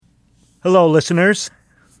Hello, listeners.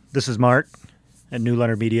 This is Mark at New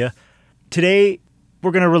Leonard Media. Today,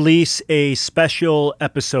 we're going to release a special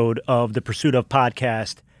episode of the Pursuit of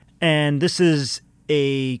podcast, and this is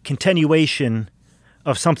a continuation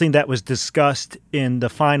of something that was discussed in the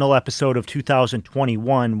final episode of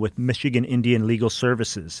 2021 with Michigan Indian Legal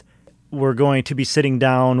Services. We're going to be sitting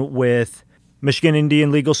down with Michigan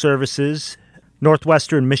Indian Legal Services,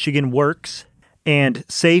 Northwestern Michigan Works, and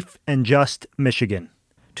Safe and Just Michigan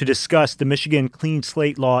to discuss the Michigan Clean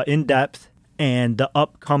Slate Law in depth and the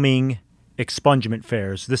upcoming expungement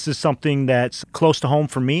fairs. This is something that's close to home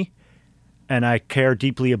for me and I care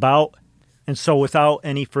deeply about. And so without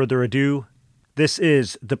any further ado, this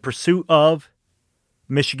is the Pursuit of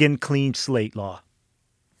Michigan Clean Slate Law.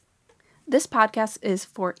 This podcast is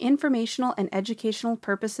for informational and educational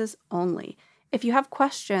purposes only. If you have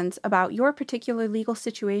questions about your particular legal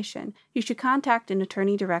situation, you should contact an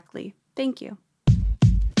attorney directly. Thank you.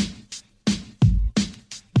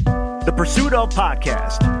 The Pursuit of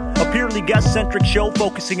Podcast, a purely guest-centric show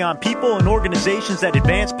focusing on people and organizations that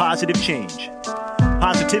advance positive change.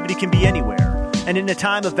 Positivity can be anywhere, and in a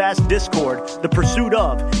time of vast discord, the pursuit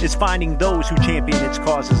of is finding those who champion its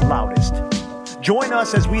causes loudest. Join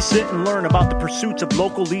us as we sit and learn about the pursuits of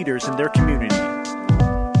local leaders in their community.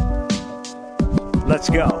 Let's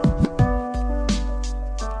go.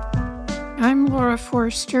 I'm Laura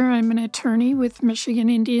Forster. I'm an attorney with Michigan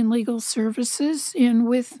Indian Legal Services, and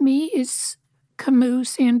with me is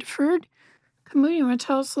Camus Sandiford. Camus, you want to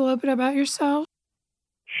tell us a little bit about yourself?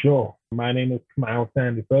 Sure. My name is Camus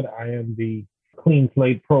Sandiford. I am the Clean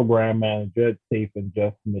Slate Program Manager at Safe and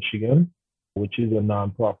Just Michigan, which is a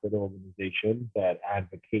nonprofit organization that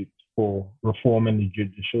advocates for reform in the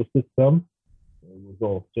judicial system. It was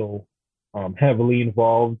also heavily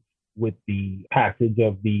involved with the passage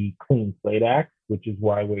of the Clean Slate Act, which is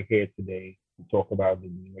why we're here today to talk about the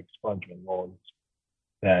new expungement laws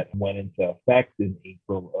that went into effect in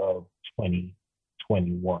April of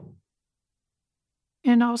 2021.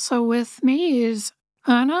 And also with me is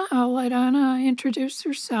Anna. I'll let Anna introduce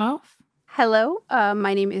herself. Hello,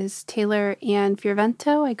 my name is Taylor Ann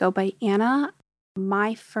Fiervento. I go by Anna.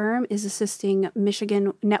 My firm is assisting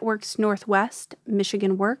Michigan Networks Northwest,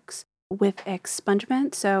 Michigan Works, with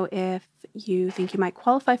expungement. So if you think you might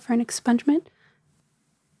qualify for an expungement,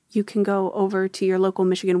 you can go over to your local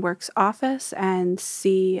Michigan Works office and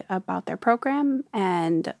see about their program.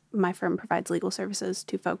 And my firm provides legal services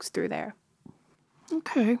to folks through there.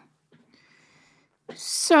 Okay.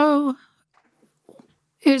 So,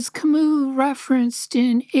 as Camus referenced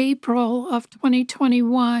in April of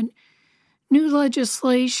 2021, new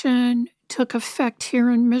legislation took effect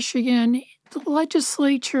here in Michigan. The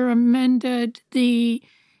legislature amended the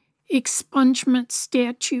expungement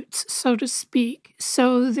statutes, so to speak,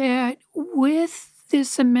 so that with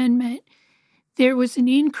this amendment, there was an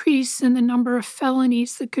increase in the number of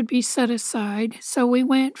felonies that could be set aside. So we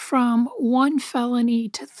went from 1 felony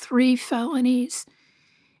to 3 felonies.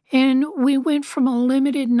 And we went from a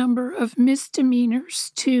limited number of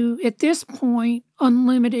misdemeanors to, at this point,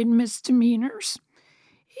 unlimited misdemeanors.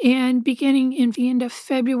 And beginning in the end of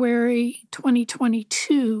February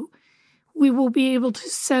 2022, we will be able to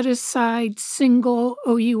set aside single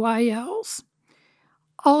OUILs.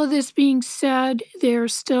 All of this being said,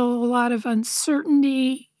 there's still a lot of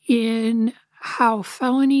uncertainty in how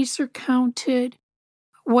felonies are counted,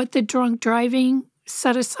 what the drunk driving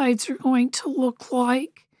set-asides are going to look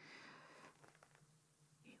like.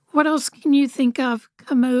 What else can you think of,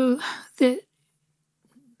 Camus, that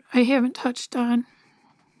I haven't touched on?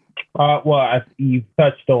 As you've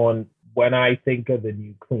touched on, when I think of the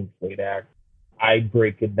new Clean Slate Act, I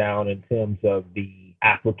break it down in terms of the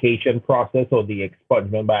application process or the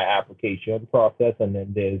expungement by application process. And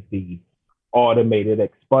then there's the automated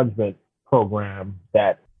expungement program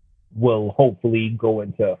that will hopefully go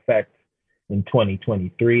into effect in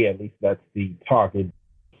 2023. At least that's the target.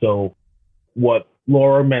 So what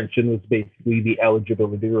Laura mentioned was basically the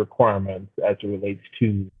eligibility requirements as it relates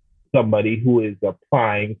to somebody who is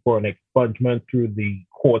applying for an expungement through the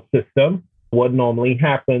court system. What normally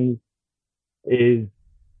happens is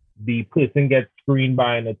the person gets screened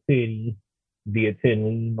by an attorney. The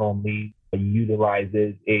attorney normally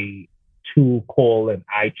utilizes a tool called an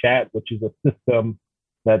iChat, which is a system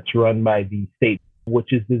that's run by the state,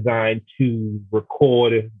 which is designed to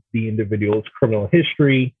record the individual's criminal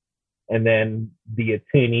history. And then the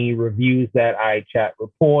attorney reviews that iChat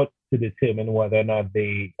report to determine whether or not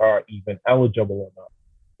they are even eligible or not.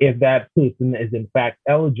 If that person is in fact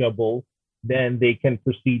eligible, then they can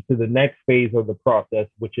proceed to the next phase of the process,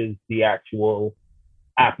 which is the actual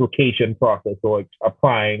application process or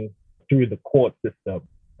applying through the court system.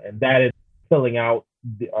 and that is filling out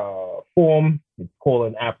the form. It's called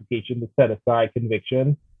an application to set aside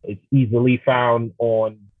conviction. It's easily found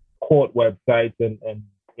on court websites and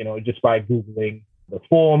just by Googling the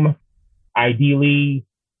form. Ideally,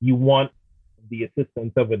 you want the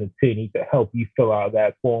assistance of an attorney to help you fill out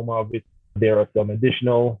that form. Obviously, there are some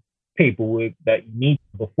additional paperwork that you need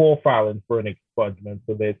before filing for an expungement.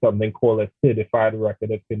 So there's something called a certified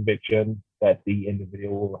record of conviction that the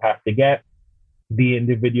individual will have to get. The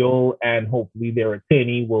individual and hopefully their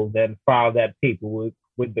attorney will then file that paperwork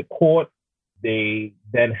with the court. They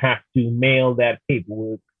then have to mail that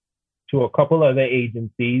paperwork to a couple other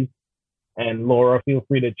agencies. And Laura, feel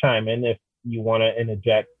free to chime in if you want to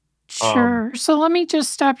interject. Sure. So let me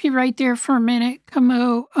just stop you right there for a minute,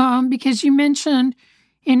 Camus, because you mentioned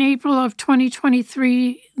in April of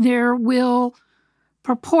 2023, there will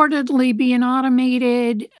purportedly be an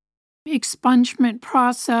automated expungement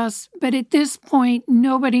process, but at this point,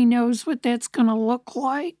 nobody knows what that's going to look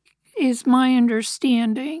like, is my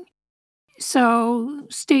understanding. So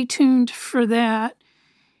stay tuned for that.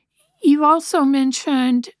 You also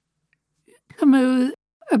mentioned, Camus,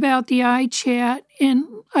 about the iChat, and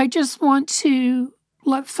I just want to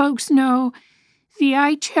let folks know the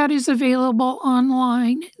iChat is available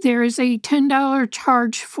online. There is a $10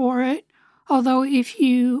 charge for it, although if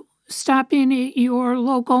you stop in at your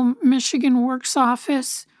local Michigan Works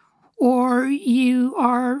office or you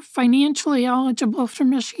are financially eligible for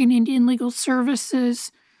Michigan Indian Legal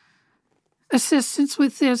Services assistance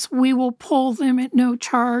with this, we will pull them at no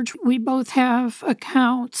charge. We both have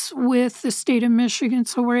accounts with the state of Michigan,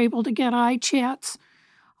 so we're able to get iChats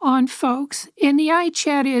on folks. And the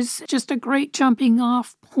iChat is just a great jumping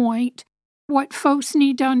off point. What folks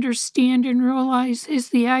need to understand and realize is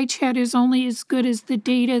the iChat is only as good as the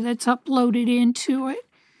data that's uploaded into it.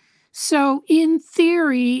 So in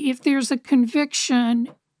theory, if there's a conviction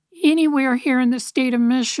anywhere here in the state of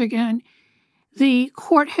Michigan, the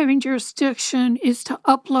court having jurisdiction is to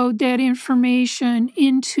upload that information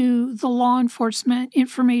into the Law Enforcement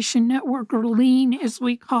Information Network, or LEAN as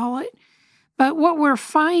we call it. But what we're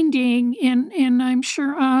finding, and I'm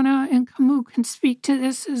sure Anna and Camus can speak to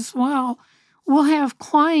this as well, we'll have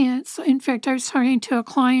clients. In fact, I was talking to a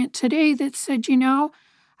client today that said,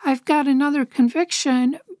 I've got another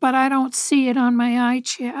conviction, but I don't see it on my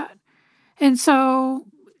iChat. And so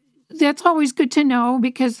that's always good to know,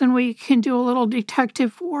 because then we can do a little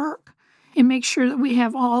detective work and make sure that we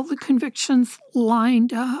have all the convictions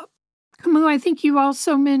lined up. Camus, I think you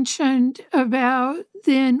also mentioned about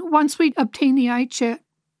then once we obtain the iChat,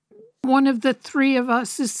 one of the three of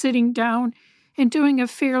us is sitting down and doing a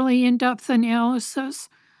fairly in-depth analysis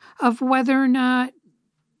of whether or not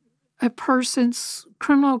a person's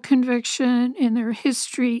criminal conviction and their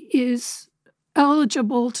history is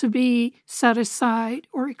eligible to be set aside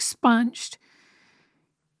or expunged.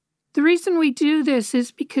 The reason we do this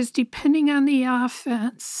is because depending on the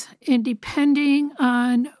offense and depending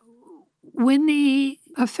on when the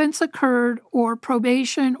offense occurred or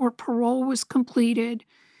probation or parole was completed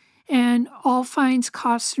and all fines,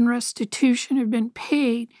 costs, and restitution have been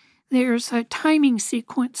paid, there's a timing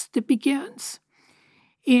sequence that begins.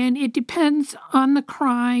 And it depends on the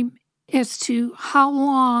crime as to how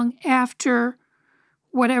long after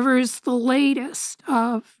whatever is the latest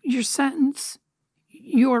of your sentence,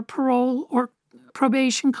 your parole or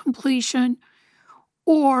probation completion,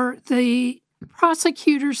 or the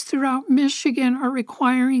prosecutors throughout Michigan are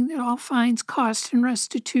requiring that all fines, costs, and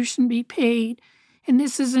restitution be paid. And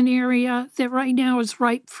this is an area that right now is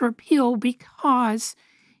ripe for appeal because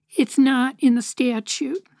it's not in the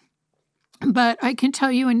statute. But I can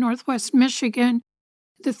tell you in Northwest Michigan,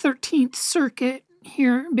 the 13th Circuit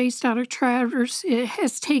here based out of Traverse, it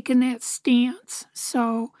has taken that stance.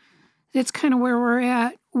 So that's kind of where we're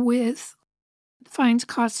at with fines,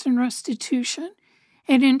 costs, and restitution.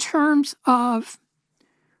 And in terms of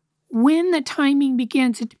when the timing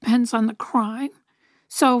begins, it depends on the crime.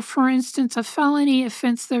 So, for instance, a felony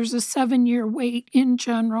offense, there's a 7-year wait in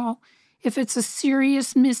general. If it's a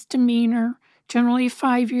serious misdemeanor, generally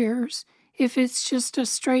 5 years. If it's just a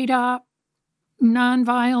straight up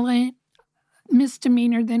nonviolent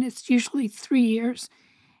misdemeanor, then it's usually 3 years.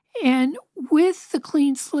 And with the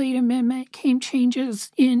Clean Slate Amendment came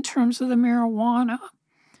changes in terms of the marijuana.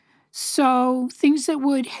 So things that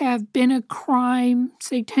would have been a crime,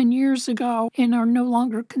 say 10 years ago, and are no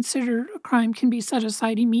longer considered a crime can be set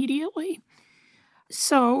aside immediately.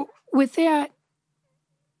 So with that,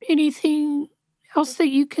 anything else that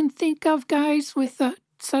you can think of, guys, with the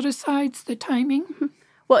set-asides, the timing?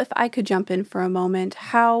 Well, if I could jump in for a moment,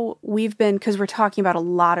 how we've been, because we're talking about a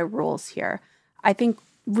lot of rules here, I think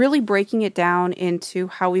really breaking it down into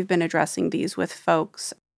how we've been addressing these with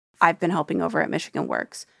folks I've been helping over at Michigan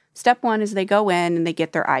Works. Step one is they go in and they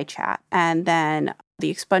get their iChat, and then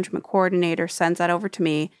the expungement coordinator sends that over to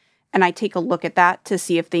me, and I take a look at that to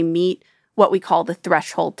see if they meet what we call the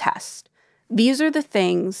threshold test. These are the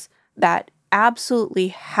things that absolutely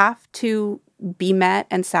have to be met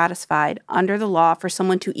and satisfied under the law for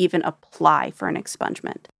someone to even apply for an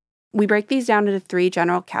expungement. We break these down into 3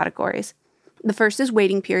 general categories. The first is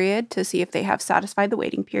waiting period, to see if they have satisfied the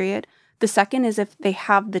waiting period. The second is if they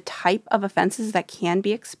have the type of offenses that can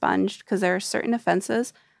be expunged, because there are certain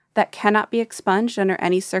offenses that cannot be expunged under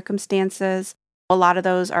any circumstances. A lot of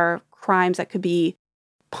those are crimes that could be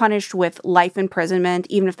punished with life imprisonment,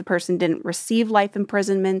 even if the person didn't receive life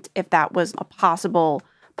imprisonment, if that was a possible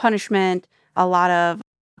punishment. A lot of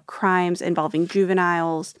crimes involving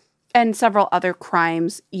juveniles and several other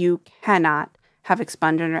crimes you cannot have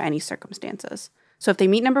expunged under any circumstances. So if they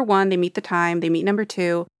meet number 1, they meet the time, they meet number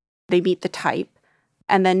 2, they meet the type.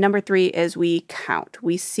 And then number 3 is we count.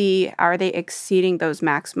 We see, are they exceeding those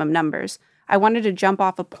maximum numbers? I wanted to jump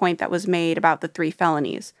off a point that was made about the 3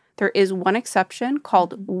 felonies. There is one exception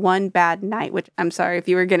called one bad night, which I'm sorry if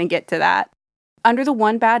you were going to get to that. Under the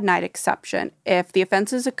one bad night exception, if the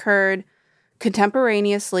offenses occurred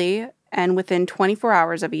contemporaneously and within 24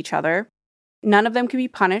 hours of each other, none of them can be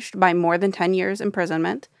punished by more than 10 years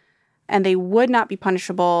imprisonment, and they would not be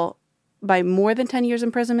punishable by more than 10 years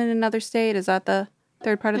imprisonment in another state. Is that the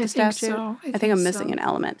third part of the statute? So. I think I'm missing an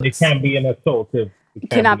element. It can be an assaultive.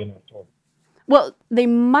 Well, they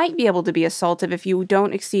might be able to be assaultive if you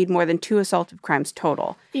don't exceed more than 2 assaultive crimes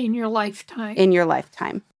total. In your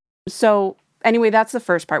lifetime. So anyway, that's the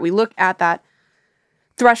first part. We look at that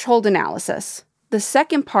threshold analysis. The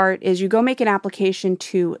second part is you go make an application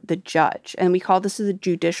to the judge, and we call this the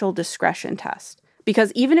judicial discretion test.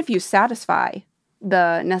 Because even if you satisfy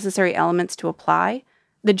the necessary elements to apply,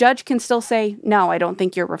 the judge can still say, no, I don't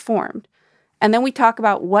think you're reformed. And then we talk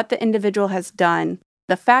about what the individual has done,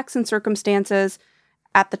 the facts and circumstances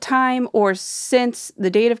at the time or since the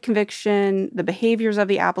date of conviction, the behaviors of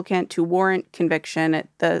the applicant to warrant conviction.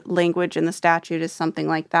 The language in the statute is something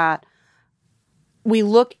like that. We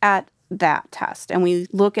look at that test and we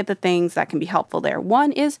look at the things that can be helpful there.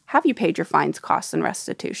 One is, have you paid your fines, costs, and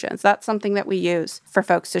restitutions? That's something that we use for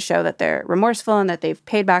folks to show that they're remorseful and that they've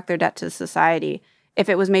paid back their debt to society. If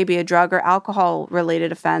it was maybe a drug or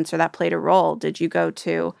alcohol-related offense or that played a role, did you go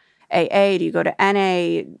to AA? Do you go to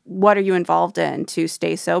NA? What are you involved in to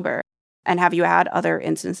stay sober? And have you had other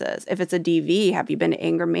instances? If it's a DV, have you been to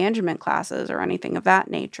anger management classes or anything of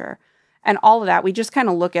that nature? And all of that, we just kind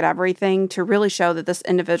of look at everything to really show that this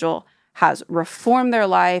individual has reformed their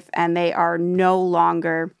life and they are no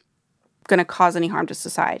longer going to cause any harm to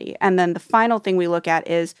society. And then the final thing we look at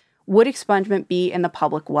is, would expungement be in the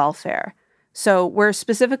public welfare? So we're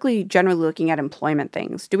specifically generally looking at employment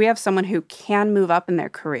things. Do we have someone who can move up in their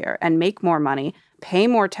career and make more money, pay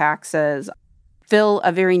more taxes, fill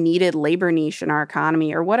a very needed labor niche in our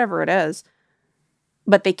economy or whatever it is,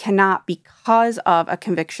 but they cannot because of a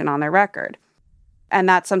conviction on their record? And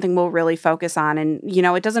that's something we'll really focus on. And, you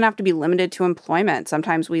know, it doesn't have to be limited to employment.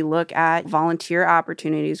 Sometimes we look at volunteer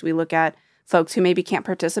opportunities. We look at folks who maybe can't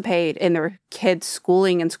participate in their kids'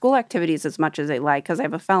 schooling and school activities as much as they like because they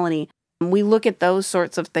have a felony. We look at those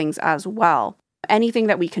sorts of things as well. Anything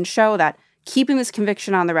that we can show that keeping this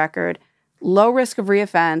conviction on the record, low risk of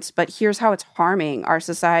reoffense, but here's how it's harming our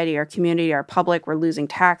society, our community, our public. We're losing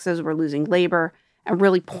taxes, we're losing labor, and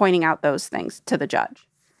really pointing out those things to the judge.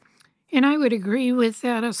 And I would agree with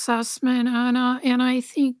that assessment, Anna. And I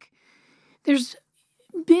think there's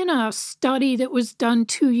been a study that was done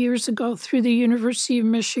 2 years ago through the University of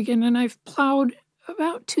Michigan, and I've plowed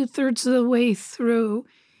about 2/3 of the way through.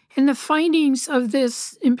 And the findings of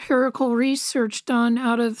this empirical research done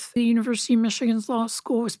out of the University of Michigan's Law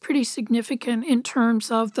School was pretty significant in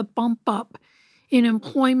terms of the bump up in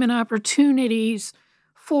employment opportunities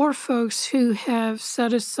for folks who have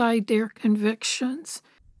set aside their convictions.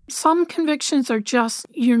 Some convictions are just,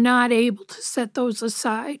 you're not able to set those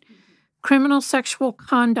aside. Criminal sexual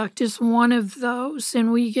conduct is one of those,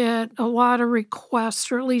 and we get a lot of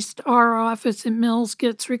requests, or at least our office at Mills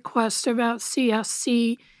gets requests about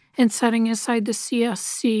CSC and setting aside the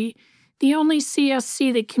CSC. The only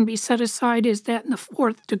CSC that can be set aside is that in the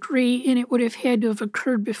 4th degree, and it would have had to have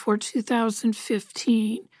occurred before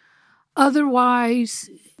 2015. Otherwise,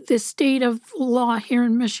 the state of law here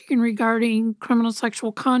in Michigan regarding criminal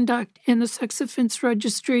sexual conduct and the sex offense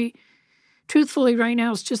registry, truthfully, right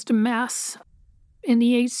now is just a mess. And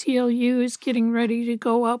the ACLU is getting ready to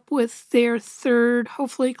go up with their 3rd,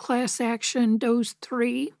 hopefully, class action, DOS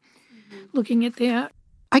 3, looking at that.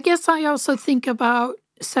 I guess I also think about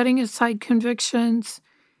setting aside convictions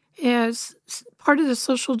as part of the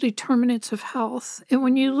social determinants of health. And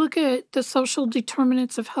when you look at the social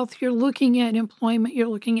determinants of health, you're looking at employment, you're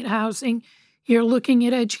looking at housing, you're looking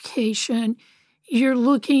at education, you're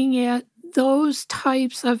looking at those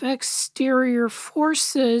types of exterior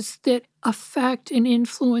forces that affect and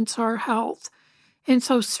influence our health. And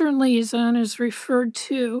so certainly, as Anna's referred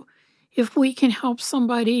to, if we can help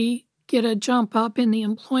somebody get a jump up in the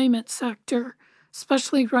employment sector,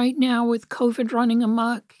 especially right now with COVID running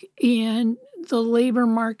amok and the labor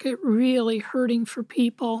market really hurting for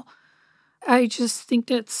people, I just think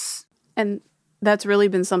that's... And that's really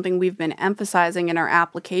been something we've been emphasizing in our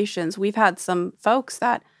applications. We've had some folks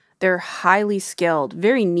that they're highly skilled,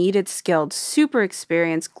 very needed skilled, super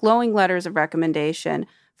experienced, glowing letters of recommendation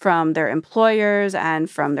from their employers and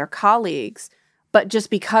from their colleagues. But just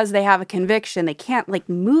because they have a conviction, they can't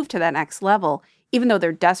move to that next level, even though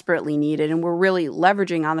they're desperately needed. And we're really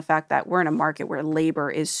leveraging on the fact that we're in a market where labor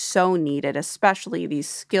is so needed, especially these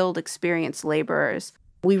skilled, experienced laborers.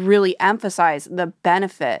 We really emphasize the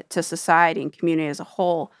benefit to society and community as a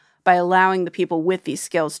whole by allowing the people with these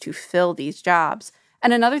skills to fill these jobs.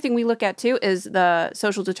 And another thing we look at, too, is the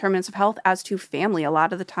social determinants of health as to family. A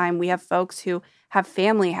lot of the time we have folks who have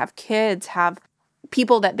family, have kids, have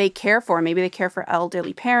people that they care for. Maybe they care for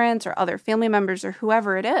elderly parents or other family members or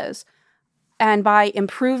whoever it is. And by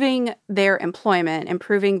improving their employment,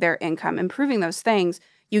 improving their income, improving those things,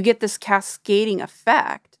 you get this cascading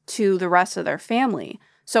effect to the rest of their family.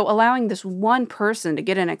 So allowing this one person to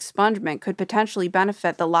get an expungement could potentially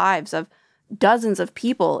benefit the lives of dozens of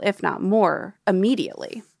people, if not more,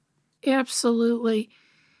 immediately. Absolutely.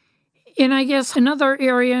 And I guess another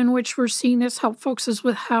area in which we're seeing this help folks is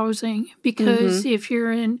with housing, because if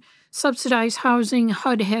you're in subsidized housing,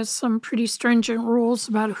 HUD has some pretty stringent rules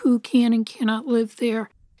about who can and cannot live there.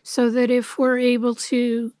 So that if we're able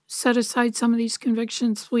to set aside some of these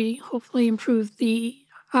convictions, we hopefully improve the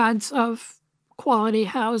odds of quality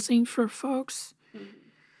housing for folks.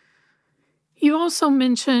 You also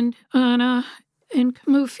mentioned, Anna, and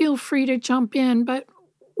Camus, feel free to jump in, but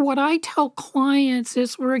what I tell clients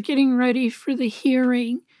is we're getting ready for the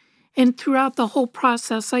hearing, and throughout the whole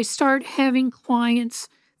process, I start having clients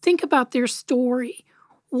think about their story.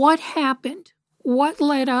 What happened? What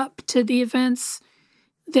led up to the events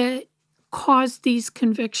that caused these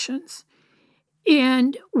convictions?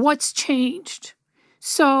 And what's changed?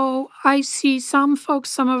 So I see some folks,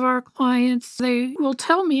 some of our clients, they will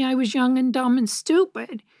tell me I was young and dumb and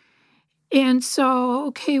stupid. And so,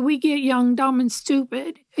 okay, we get young, dumb, and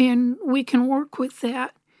stupid, and we can work with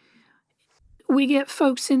that. We get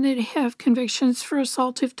folks in that have convictions for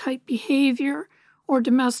assaultive type behavior or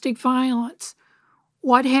domestic violence.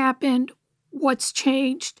 What happened? What's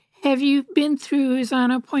changed? Have you been through, as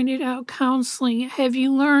Anna pointed out, counseling? Have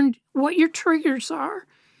you learned what your triggers are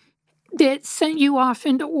that sent you off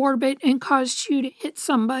into orbit and caused you to hit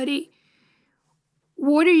somebody?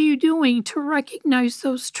 What are you doing to recognize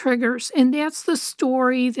those triggers? And that's the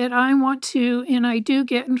story that I want to, and I do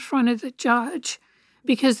get in front of the judge,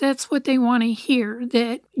 because that's what they want to hear,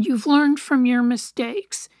 that you've learned from your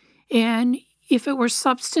mistakes. And if it were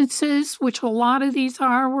substances, which a lot of these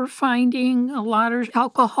are, we're finding a lot are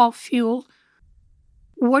alcohol fueled,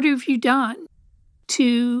 what have you done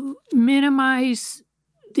to minimize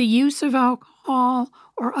the use of alcohol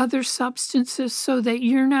or other substances so that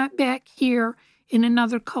you're not back here in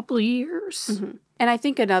another couple of years? And I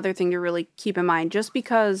think another thing to really keep in mind, just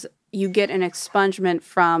because you get an expungement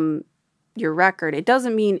from your record, it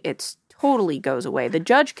doesn't mean it totally goes away. The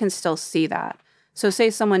judge can still see that. So say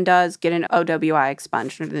someone does get an OWI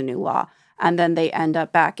expunged under the new law, and then they end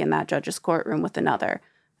up back in that judge's courtroom with another.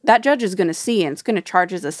 That judge is going to see, and it's going to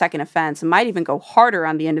charge as a second offense, and might even go harder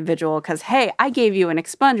on the individual because, hey, I gave you an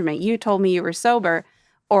expungement. You told me you were sober,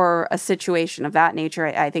 or a situation of that nature,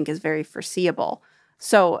 I think is very foreseeable.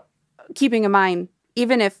 So keeping in mind,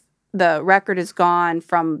 even if the record is gone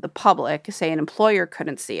from the public, say an employer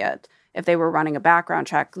couldn't see it, if they were running a background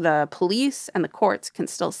check, the police and the courts can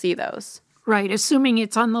still see those. Right, assuming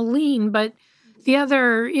it's on the lien. But the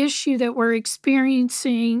other issue that we're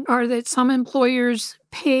experiencing are that some employers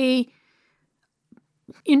pay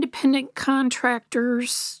independent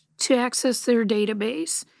contractors to access their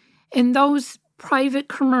database. And those private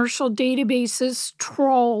commercial databases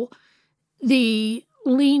troll the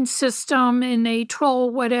lien system, and they troll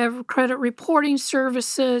whatever credit reporting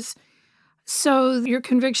services. So your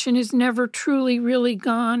conviction is never truly really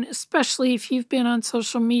gone, especially if you've been on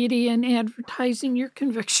social media and advertising your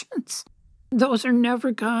convictions. Those are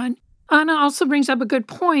never gone. Anna also brings up a good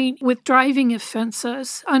point with driving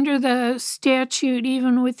offenses. Under the statute,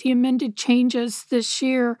 even with the amended changes this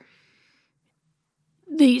year,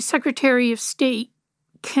 the Secretary of State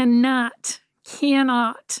cannot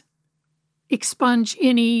expunge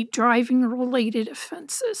any driving-related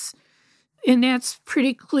offenses. And that's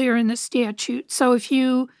pretty clear in the statute. So if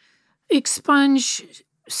you expunge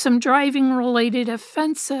some driving-related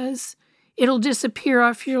offenses, it'll disappear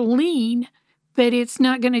off your lien, but it's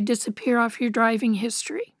not going to disappear off your driving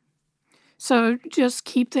history. So just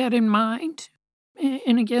keep that in mind.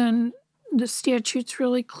 And again, the statute's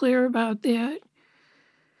really clear about that.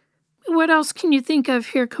 What else can you think of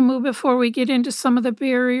here, Camus, before we get into some of the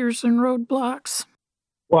barriers and roadblocks?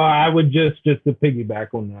 Well, I would just to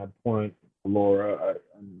piggyback on that point, Laura,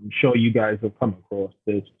 I'm sure you guys have come across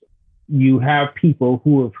this. You have people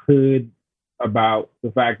who have heard about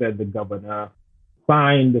the fact that the governor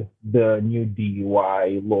signed the new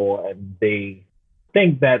DUI law, and they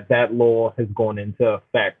think that that law has gone into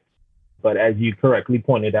effect. But as you correctly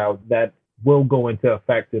pointed out, that will go into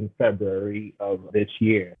effect in February of this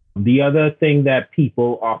year. The other thing that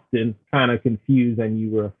people often kind of confuse, and you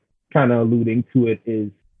were kind of alluding to it,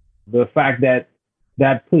 is the fact that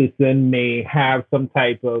that person may have some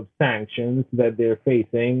type of sanctions that they're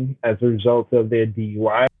facing as a result of their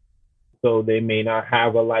DUI. So they may not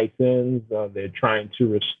have a license, they're trying to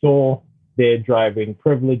restore their driving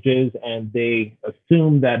privileges, and they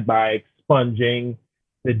assume that by expunging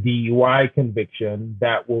the DUI conviction,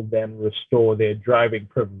 that will then restore their driving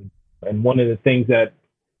privilege. And one of the things that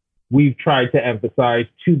we've tried to emphasize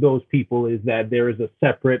to those people is that there is a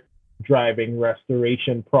separate driving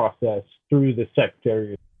restoration process through the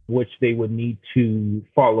Secretary, which they would need to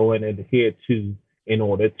follow and adhere to in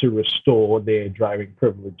order to restore their driving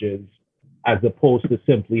privileges, as opposed to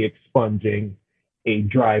simply expunging a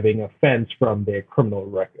driving offense from their criminal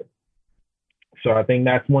record. So I think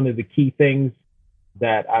that's one of the key things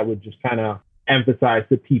that I would just kind of emphasize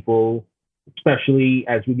to people, especially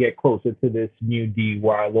as we get closer to this new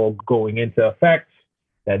DUI law going into effect,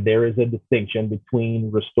 that there is a distinction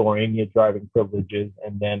between restoring your driving privileges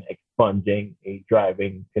and then expunging a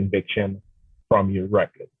driving conviction from your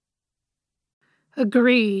record.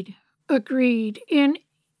 Agreed. And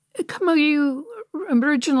Camus, you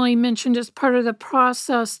originally mentioned as part of the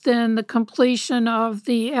process then the completion of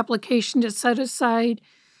the application to set aside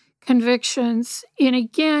convictions. And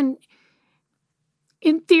again,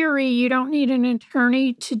 in theory, you don't need an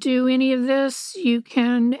attorney to do any of this. You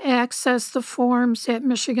can access the forms at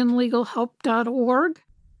michiganlegalhelp.org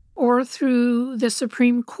or through the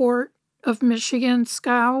Supreme Court of Michigan,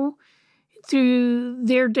 SCOW, through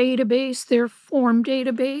their database, their form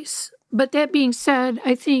database. But that being said,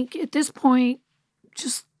 I think at this point,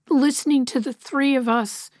 just listening to the three of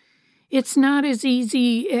us, it's not as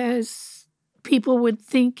easy as people would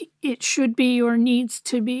think it should be or needs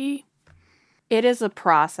to be. It is a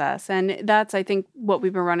process, and that's, I think, what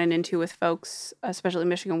we've been running into with folks, especially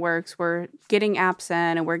Michigan Works. We're getting apps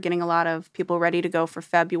in, and we're getting a lot of people ready to go for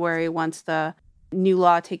February once the new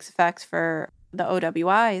law takes effect for the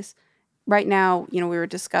OWIs. Right now, we were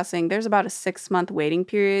discussing there's about a 6-month waiting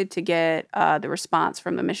period to get the response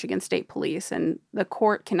from the Michigan State Police, and the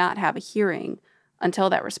court cannot have a hearing until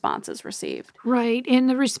that response is received. Right, and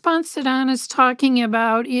the response that Anna's talking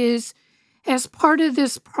about is, as part of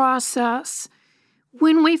this process,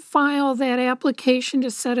 when we file that application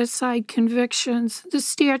to set aside convictions, the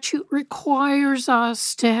statute requires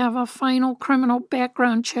us to have a final criminal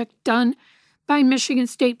background check done by Michigan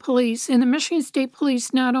State Police. And the Michigan State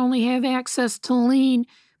Police not only have access to lien,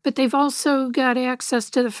 but they've also got access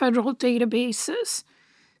to the federal databases.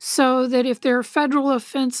 So that if there are federal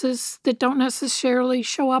offenses that don't necessarily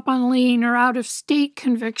show up on lien or out-of-state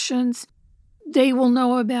convictions, they will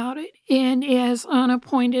know about it. And as Anna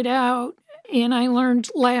pointed out, and I learned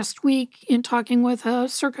last week in talking with a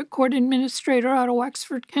circuit court administrator out of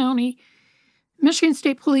Wexford County, Michigan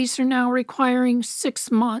State Police are now requiring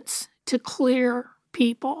 6 months to clear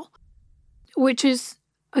people, which is,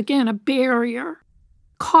 again, a barrier.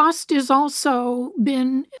 Cost has also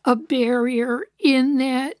been a barrier in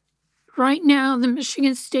that right now the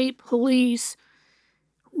Michigan State Police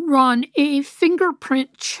run a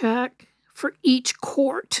fingerprint check for each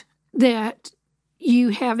court that you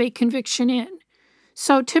have a conviction in.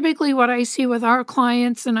 So typically what I see with our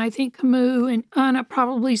clients, and I think Camus and Anna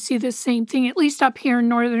probably see the same thing, at least up here in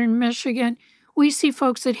northern Michigan, we see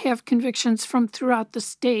folks that have convictions from throughout the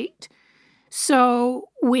state. So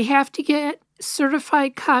we have to get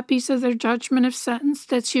certified copies of their judgment of sentence.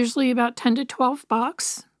 That's usually about $10 to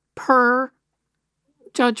 $12 per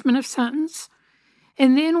judgment of sentence.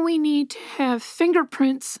 And then we need to have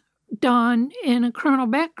fingerprints done and a criminal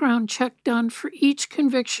background check done for each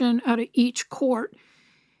conviction out of each court.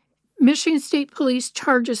 Michigan State Police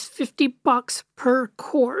charges $50 per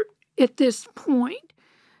court at this point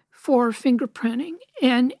for fingerprinting.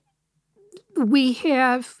 And we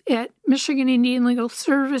have at Michigan Indian Legal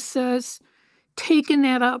Services taken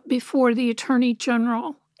that up before the Attorney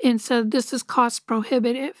General and said this is cost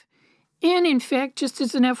prohibitive. And in fact, just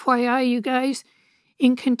as an FYI, you guys,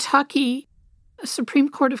 in Kentucky, the Supreme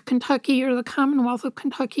Court of Kentucky or the Commonwealth of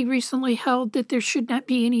Kentucky recently held that there should not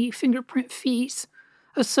be any fingerprint fees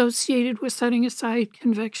associated with setting aside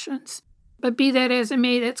convictions. But be that as it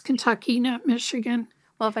may, that's Kentucky, not Michigan.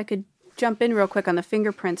 Well, if I could jump in real quick on the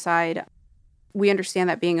fingerprint side, we understand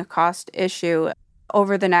that being a cost issue.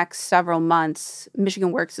 Over the next several months,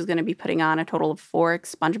 Michigan Works is going to be putting on a total of 4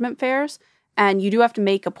 expungement fairs. And you do have to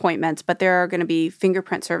make appointments, but there are going to be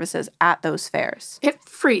fingerprint services at those fairs. It's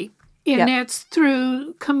free. And Yep. that's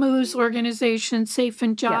through Camus' organization, Safe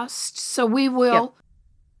and Just. So we will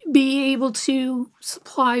be able to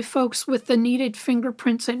supply folks with the needed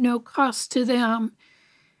fingerprints at no cost to them.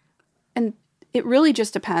 And it really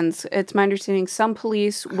just depends. It's my understanding some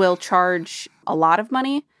police will charge a lot of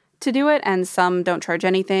money to do it, and some don't charge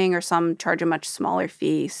anything, or some charge a much smaller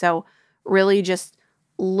fee. So really just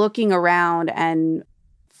looking around and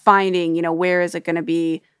finding, where is it going to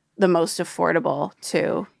be the most affordable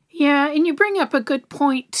to. Yeah, and you bring up a good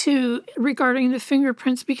point, too, regarding the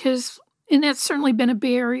fingerprints, and that's certainly been a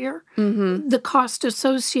barrier, the cost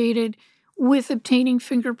associated with obtaining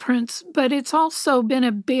fingerprints, but it's also been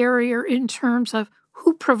a barrier in terms of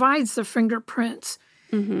who provides the fingerprints.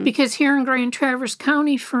 Because here in Grand Traverse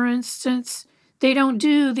County, for instance, they don't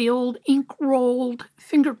do the old ink-rolled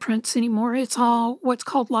fingerprints anymore. It's all what's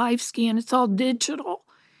called live scan. It's all digital.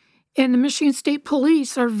 And the Michigan State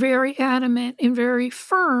Police are very adamant and very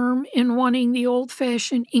firm in wanting the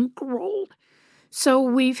old-fashioned ink-rolled. So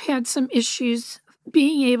we've had some issues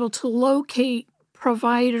being able to locate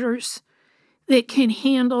providers that can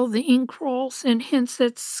handle the ink rolls, and hence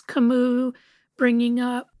that's Camus bringing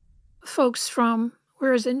up folks from,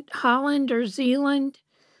 where is it, Holland or Zealand?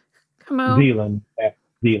 Camus?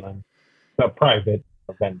 Zealand. A private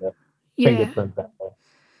vendor. Fingerprint vendor.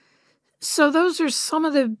 So those are some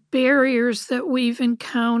of the barriers that we've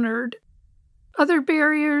encountered. Other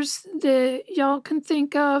barriers that y'all can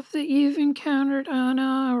think of that you've encountered,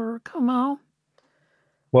 Anna or Kamal?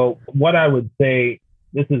 Well, what I would say,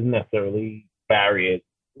 this isn't necessarily barriers.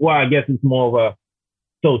 Well, I guess it's more of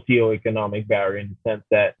a socioeconomic barrier in the sense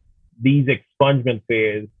that these expungement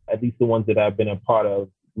fairs, at least the ones that I've been a part of,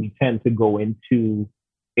 we tend to go into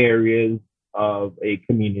areas of a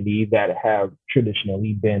community that have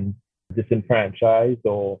traditionally been disenfranchised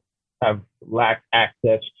or have lacked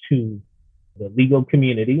access to the legal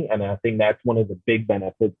community. And I think that's one of the big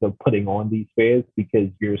benefits of putting on these fairs, because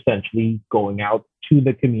you're essentially going out to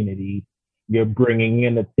the community, you're bringing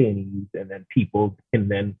in attorneys, and then people can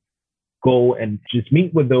then go and just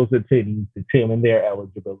meet with those attorneys, determine their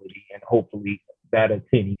eligibility, and hopefully that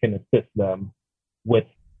attorney can assist them with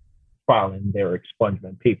filing their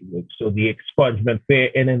expungement paperwork. So the expungement fair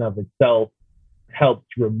in and of itself helps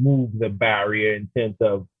remove the barrier in terms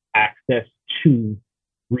of access to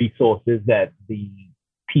resources that the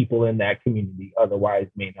people in that community otherwise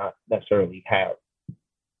may not necessarily have.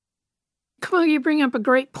 Well, you bring up a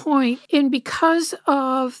great point. And because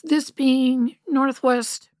of this being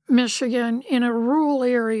Northwest Michigan in a rural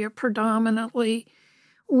area predominantly,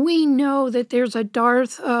 we know that there's a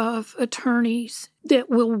dearth of attorneys that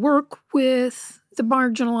will work with the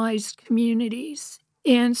marginalized communities.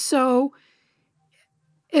 And so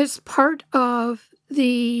as part of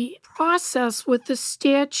the process with the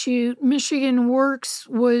statute, Michigan Works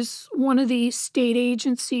was one of the state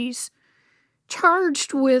agencies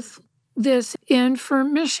charged with this. And for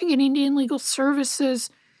Michigan Indian Legal Services,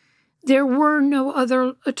 there were no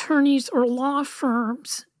other attorneys or law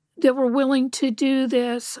firms that were willing to do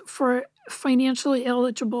this for financially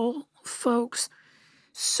eligible folks.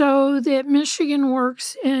 So that Michigan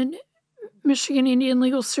Works and Michigan Indian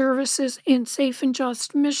Legal Services and Safe and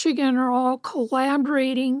Just Michigan are all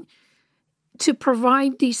collaborating to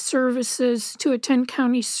provide these services to a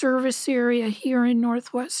 10-county service area here in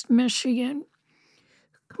Northwest Michigan.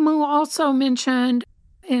 Camus also mentioned,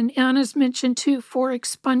 and Anna's mentioned too, 4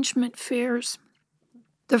 expungement fairs.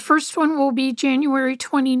 The first one will be January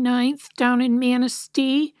 29th down in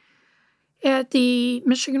Manistee at the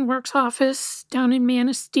Michigan Works office down in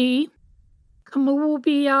Manistee. Camus will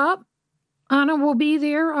be up. Anna will be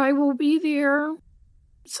there. I will be there.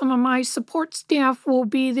 Some of my support staff will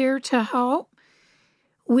be there to help.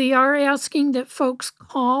 We are asking that folks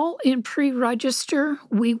call and pre-register.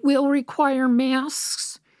 We will require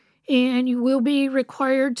masks, and you will be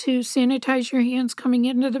required to sanitize your hands coming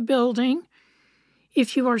into the building.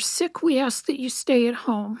 If you are sick, we ask that you stay at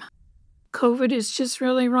home. COVID is just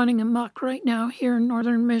really running amok right now here in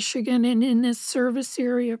northern Michigan and in this service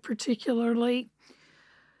area particularly.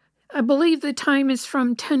 I believe the time is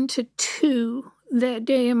from 10 to 2 that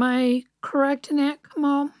day. Am I correct in that,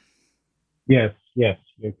 Kamal? Yes,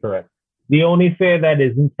 you're correct. The only fair that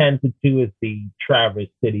isn't 10 to 2 is the Traverse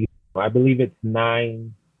City. I believe it's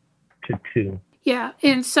 9 to 2. Yeah,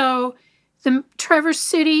 and so the Traverse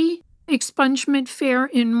City Expungement Fair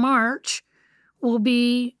in March will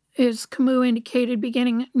be, as Camus indicated,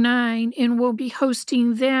 beginning at 9, and we'll be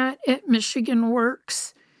hosting that at Michigan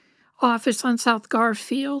Works office on South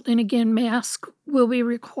Garfield. And again, masks will be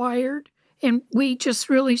required. And we just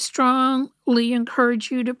really strongly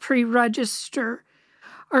encourage you to pre-register.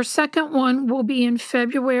 Our second one will be in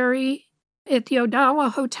February at the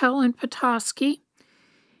Odawa Hotel in Petoskey.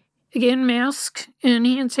 Again, mask and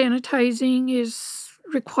hand sanitizing is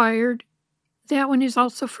required. That one is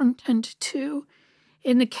also from 10 to 2.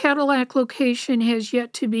 And the Cadillac location has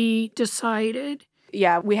yet to be decided.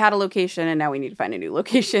 Yeah, we had a location and now we need to find a new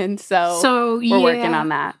location. So we're working on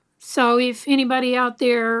that. So if anybody out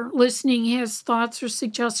there listening has thoughts or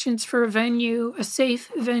suggestions for a venue, a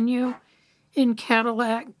safe venue in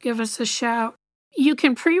Cadillac, give us a shout. You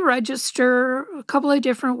can pre-register a couple of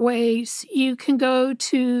different ways. You can go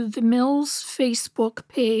to the Mills Facebook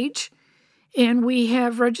page, and we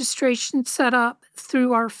have registration set up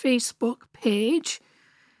through our Facebook page.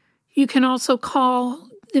 You can also call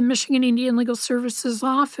the Michigan Indian Legal Services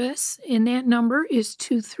office, and that number is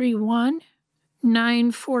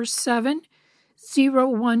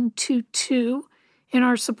 231-947-0122. And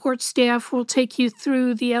our support staff will take you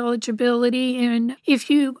through the eligibility. And if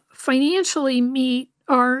you financially meet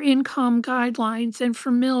our income guidelines, and for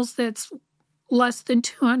Mills, that's less than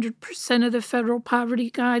 200% of the federal poverty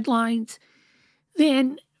guidelines,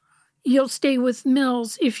 then you'll stay with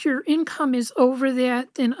Mills. If your income is over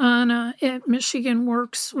that, then Anna at Michigan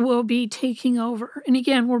Works will be taking over. And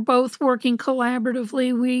again, we're both working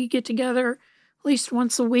collaboratively. We get together at least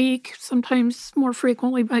once a week, sometimes more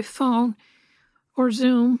frequently by phone or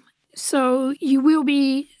Zoom. So you will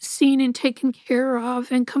be seen and taken care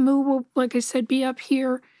of. And Camus will, like I said, be up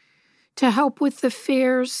here to help with the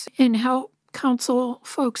fairs and help counsel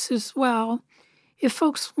folks as well. If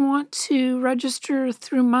folks want to register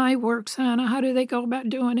through My Works, Anna, how do they go about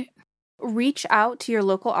doing it? Reach out to your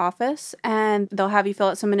local office and they'll have you fill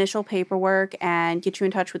out some initial paperwork and get you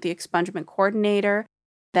in touch with the expungement coordinator.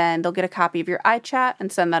 Then they'll get a copy of your iChat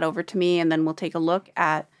and send that over to me, and then we'll take a look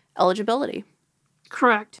at eligibility.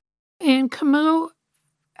 Correct. And Camus,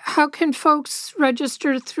 how can folks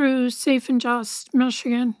register through Safe and Just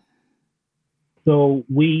Michigan? So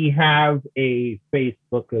we have a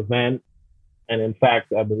Facebook event. And in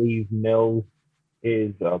fact, I believe Mills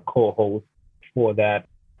is a co-host for that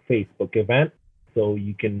Facebook event. So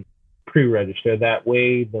you can pre-register that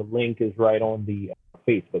way. The link is right on the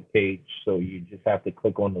Facebook page. So you just have to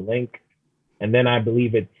click on the link. And then I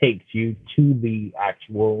believe it takes you to the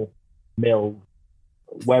actual Mills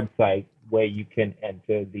website where you can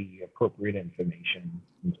enter the appropriate information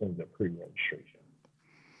in terms of pre-registration.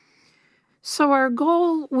 So our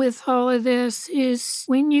goal with all of this is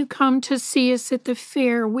when you come to see us at the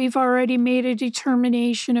fair, we've already made a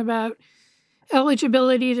determination about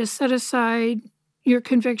eligibility to set aside your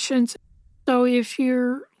convictions. So if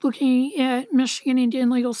you're looking at Michigan Indian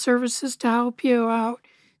Legal Services to help you out,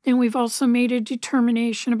 then we've also made a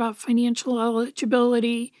determination about financial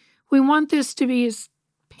eligibility. We want this to be as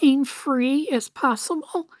pain-free as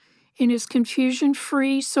possible and is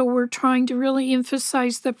confusion-free, so we're trying to really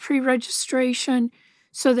emphasize the pre-registration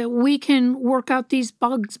so that we can work out these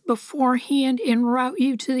bugs beforehand and route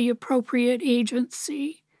you to the appropriate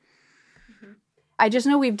agency. I just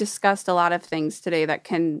know we've discussed a lot of things today that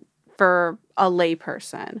can, for a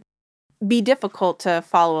layperson, be difficult to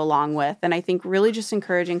follow along with, and I think really just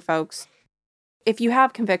encouraging folks, if you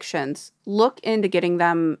have convictions, look into getting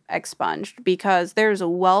them expunged, because there's a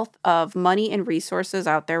wealth of money and resources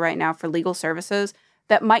out there right now for legal services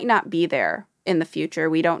that might not be there in the future.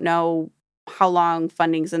 We don't know how long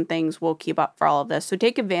fundings and things will keep up for all of this. So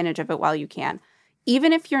take advantage of it while you can.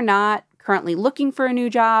 Even if you're not currently looking for a new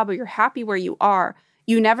job or you're happy where you are,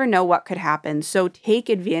 you never know what could happen. So take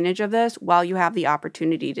advantage of this while you have the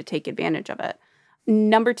opportunity to take advantage of it.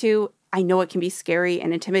 Number 2, I know it can be scary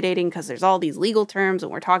and intimidating because there's all these legal terms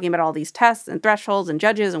and we're talking about all these tests and thresholds and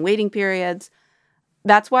judges and waiting periods.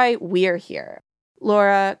 That's why we are here.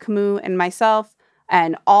 Laura, Camus, and myself,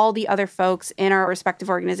 and all the other folks in our respective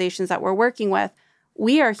organizations that we're working with,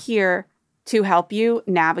 we are here to help you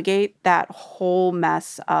navigate that whole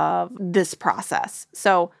mess of this process.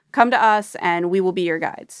 So come to us and we will be your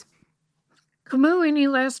guides. Camus, any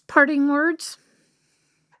last parting words?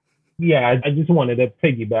 Yeah, I just wanted to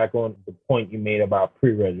piggyback on the point you made about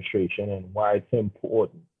pre-registration and why it's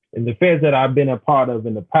important. In the fairs that I've been a part of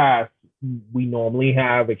in the past, we normally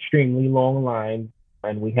have extremely long lines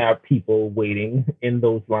and we have people waiting in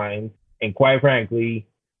those lines. And quite frankly,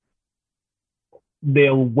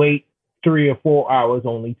 they'll wait 3 or 4 hours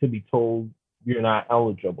only to be told you're not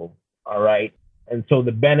eligible. All right. And so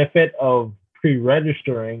the benefit of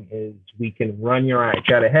pre-registering is we can run your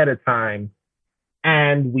iChat ahead of time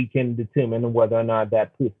and we can determine whether or not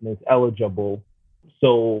that person is eligible.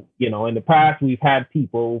 So, in the past, we've had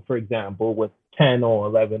people, for example, with 10 or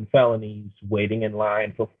 11 felonies waiting in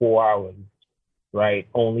line for 4 hours, right?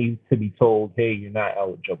 Only to be told, hey, you're not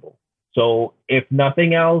eligible. So if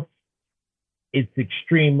nothing else, it's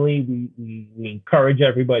extremely, we encourage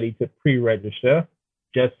everybody to pre-register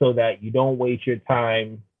just so that you don't waste your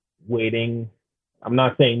time waiting. I'm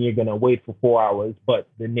not saying you're going to wait for 4 hours, but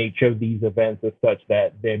the nature of these events is such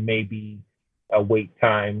that there may be a wait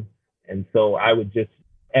time. And so I would just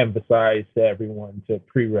emphasize to everyone to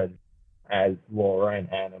pre-register, as Laura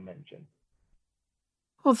and Anna mentioned.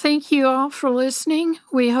 Well, thank you all for listening.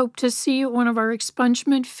 We hope to see you at one of our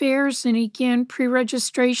expungement fairs. And again,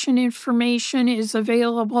 pre-registration information is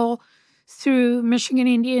available through Michigan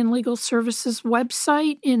Indian Legal Services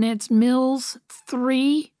website, and it's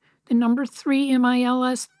MILS3, the number 3,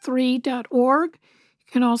 MILS3.org.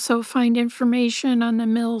 You can also find information on the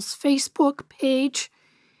MILS Facebook page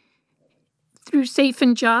through Safe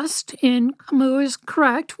and Just. And Camus is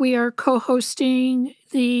correct. We are co-hosting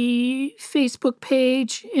the Facebook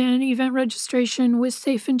page and event registration with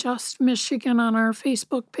Safe and Just Michigan on our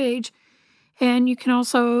Facebook page. And you can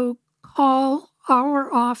also call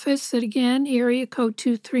our office at, again, area code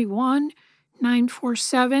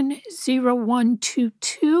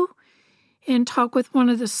 231-947-0122 and talk with one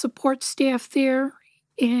of the support staff there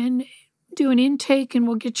and do an intake, and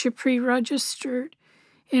we'll get you pre-registered.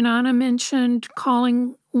 And Anna mentioned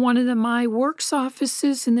calling one of the My Works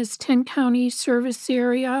offices in this 10-county service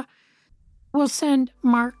area. We'll send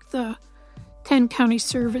Mark the 10-county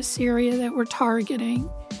service area that we're targeting.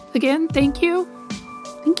 Again, thank you.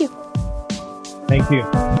 Thank you. Thank you.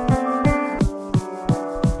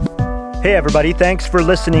 Hey, everybody. Thanks for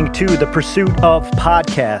listening to The Pursuit of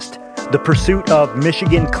Podcast, the pursuit of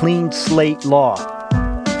Michigan Clean Slate Law.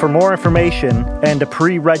 For more information and to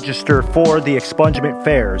pre-register for the expungement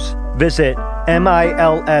fairs, visit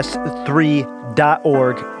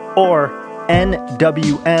MILS3.org or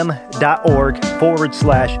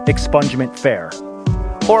nwm.org/expungement fair.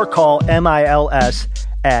 Or call MILS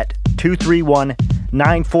at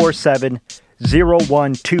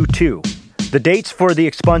 231-947-0122. The dates for the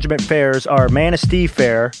expungement fairs are Manistee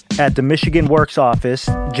Fair at the Michigan Works office,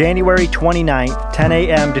 January 29th, 10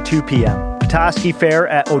 a.m. to 2 p.m. Petoskey Fair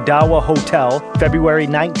at Odawa Hotel, February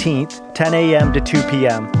 19th, 10 a.m. to 2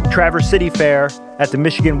 p.m. Traverse City Fair at the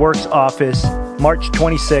Michigan Works office, March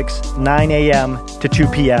 26th, 9 a.m. to 2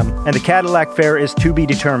 p.m. And the Cadillac Fair is to be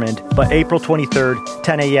determined, but April 23rd,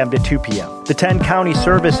 10 a.m. to 2 p.m. The 10-county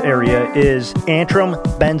service area is Antrim,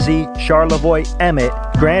 Benzie, Charlevoix, Emmett,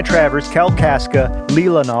 Grand Traverse, Kalkaska,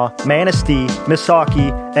 Leelanau, Manistee,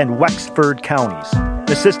 Missaukee, and Wexford counties.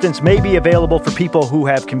 Assistance may be available for people who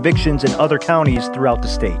have convictions in other counties throughout the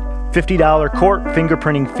state. $50 court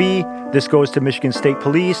fingerprinting fee. This goes to Michigan State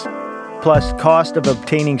Police, plus cost of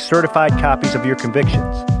obtaining certified copies of your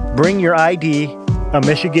convictions. Bring your ID, a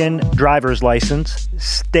Michigan driver's license,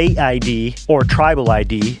 state ID, or tribal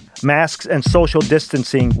ID. Masks and social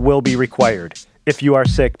distancing will be required. If you are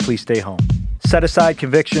sick, please stay home. Set aside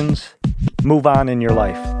convictions. Move on in your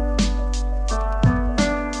life.